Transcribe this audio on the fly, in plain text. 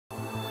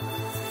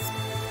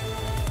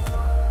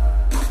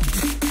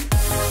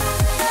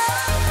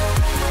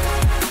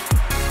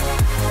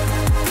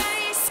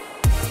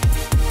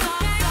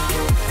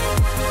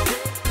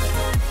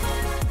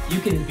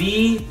can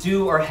be,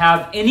 do, or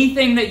have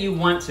anything that you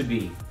want to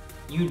be.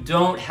 You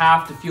don't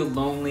have to feel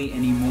lonely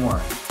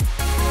anymore.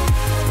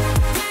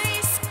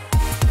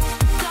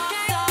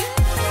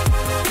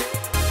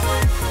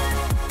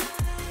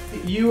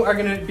 You are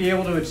going to be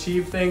able to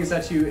achieve things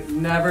that you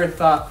never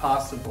thought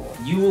possible.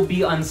 You will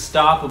be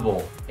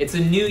unstoppable. It's a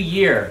new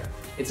year.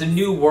 It's a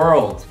new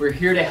world. We're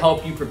here to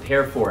help you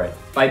prepare for it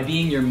by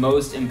being your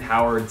most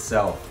empowered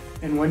self.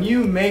 And when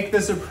you make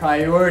this a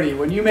priority,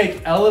 when you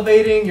make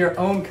elevating your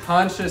own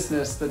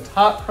consciousness the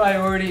top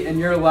priority in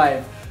your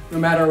life, no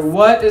matter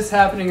what is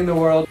happening in the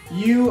world,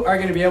 you are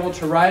going to be able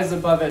to rise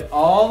above it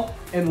all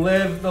and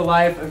live the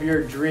life of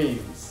your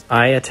dreams.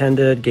 I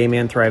attended Gay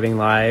Man Thriving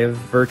Live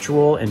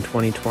virtual in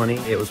 2020.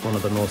 It was one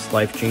of the most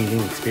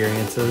life-changing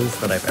experiences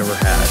that I've ever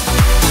had.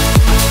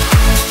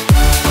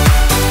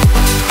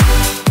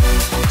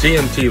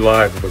 GMT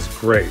Live was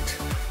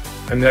great.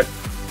 I met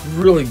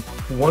really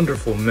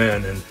wonderful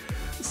men, and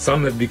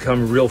some have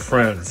become real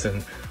friends,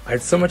 and I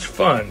had so much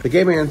fun. The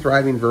Gay Man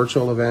Thriving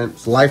virtual event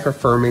is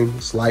life-affirming,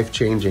 it's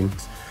life-changing.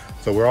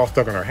 So we're all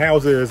stuck in our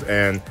houses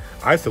and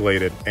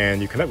isolated,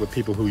 and you connect with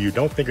people who you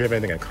don't think you have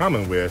anything in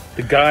common with.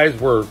 The guys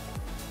were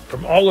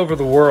from all over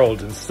the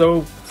world and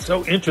so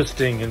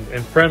interesting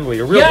and friendly,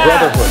 a real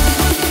brotherhood.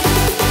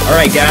 All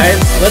right, guys,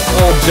 let's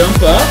all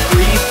jump up.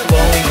 Free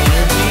flowing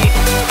energy.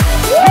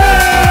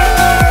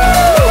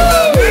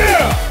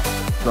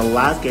 The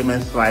last Gay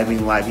Man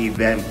Thriving Live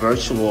event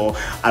virtual,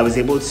 I was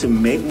able to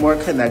make more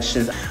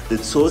connections. The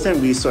tools and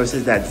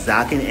resources that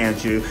Zach and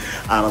Andrew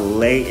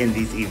lay in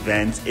these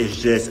events is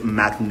just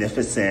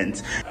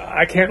magnificent.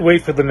 I can't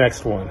wait for the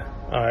next one.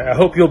 I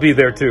hope you'll be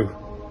there too.